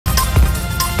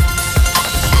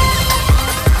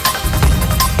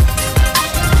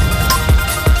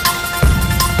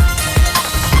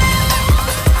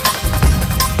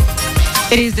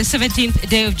It is the 17th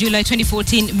day of July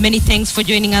 2014. Many thanks for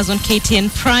joining us on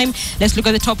KTN Prime. Let's look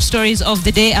at the top stories of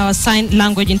the day. Our sign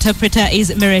language interpreter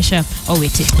is Meresha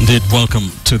Owiti. Indeed,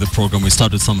 welcome to the program. We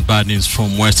start with some bad news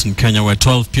from Western Kenya, where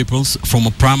 12 pupils from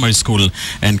a primary school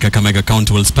in Kakamega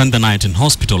County will spend the night in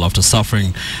hospital after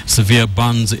suffering severe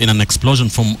burns in an explosion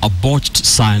from a botched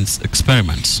science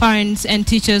experiment. Parents and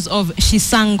teachers of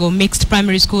Shisango Mixed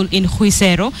Primary School in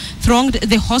Khwisero thronged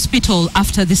the hospital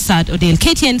after this sad ordeal.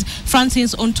 KTN's Francis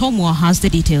Ontomwa has the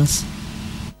details.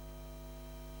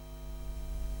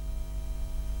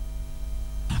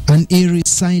 An eerie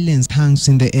silence hangs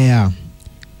in the air.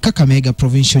 Kakamega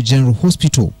Provincial General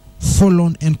Hospital,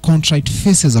 forlorn and contrite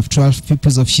faces of 12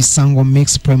 pupils of Shisango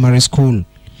Mixed Primary School.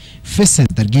 Faces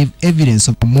that give evidence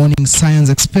of a morning science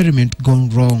experiment gone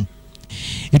wrong.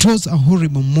 It was a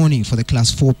horrible morning for the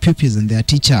class 4 pupils and their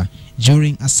teacher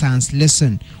during a science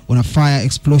lesson when a fire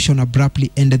explosion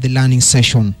abruptly ended the learning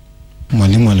session.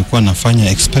 Mwalimu alikuwa anafanya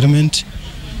experiment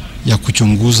ya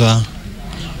kuchunguza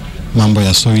mambo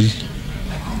ya soil,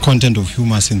 content of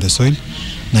humus in the soil,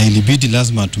 na ilibidi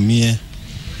lazima atumie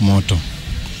moto.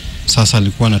 Sasa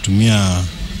alikuwa anatumia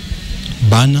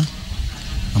bana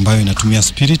ambayo inatumia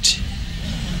spirit,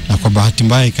 na kwa bahati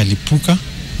mbaya ikalipuka,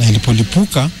 na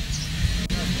ilipolipuka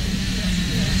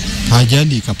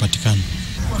ajali ikapatikana.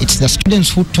 It's the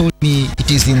students who told me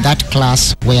it is in that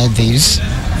class where there is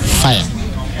fire.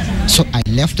 So I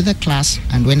left the class,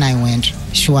 and when I went,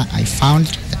 sure, I found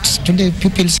that student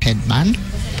pupils had burned.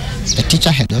 The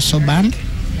teacher had also burned.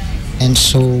 And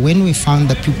so when we found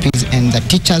the pupils, and the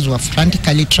teachers were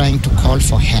frantically trying to call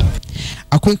for help.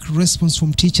 A quick response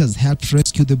from teachers helped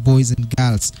rescue the boys and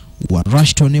girls, who were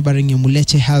rushed to a neighboring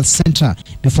Emuleche Health Center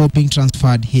before being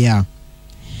transferred here.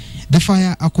 The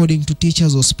fire, according to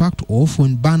teachers, was sparked off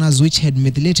when burners which had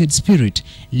methylated spirit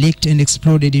leaked and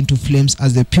exploded into flames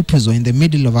as the pupils were in the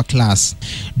middle of a class.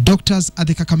 Doctors at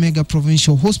the Kakamega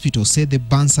Provincial Hospital said the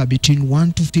burns are between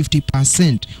 1 to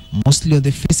 50%, mostly on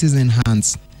the faces and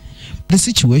hands. The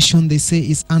situation, they say,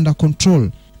 is under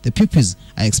control. The pupils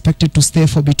are expected to stay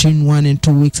for between 1 and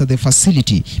 2 weeks at the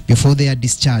facility before they are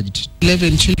discharged.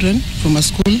 11 children from a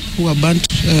school who are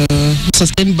burnt,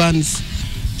 sustained burns,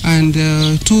 and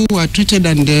 2 were treated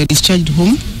and discharged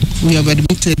home. We have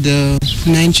admitted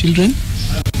 9 children.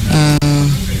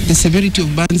 The severity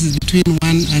of burns is between 1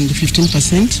 and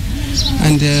 15%,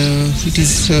 and it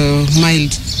is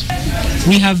mild.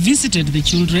 We have visited the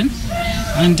children,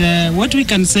 and what we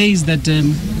can say is that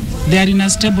they are in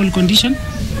a stable condition,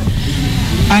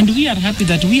 and we are happy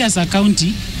that we as a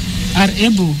county are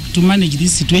able to manage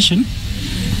this situation.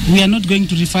 We are not going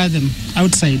to refer them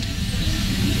outside.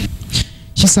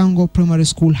 Shisango Primary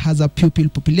School has a pupil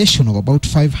population of about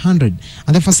 500,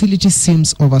 and the facility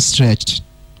seems overstretched.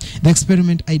 The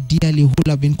experiment ideally would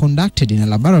have been conducted in a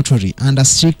laboratory under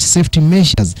strict safety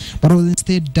measures, but was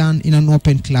instead done in an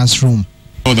open classroom.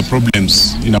 All the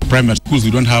problems in our primary schools,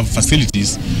 we don't have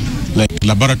facilities like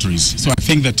laboratories. So I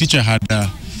think the teacher had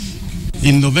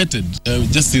innovated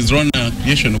just his own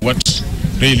creation of what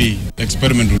really the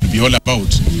experiment would be all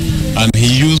about. And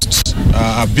he used,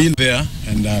 I've been there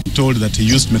and I'm told that he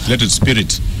used methylated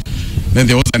spirit. Then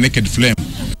there was a naked flame,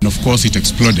 and of course it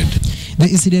exploded. The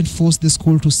incident forced the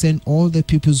school to send all the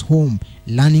pupils home.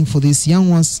 Learning for these young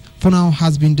ones for now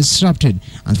has been disrupted,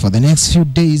 and for the next few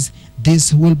days,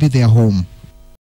 this will be their home.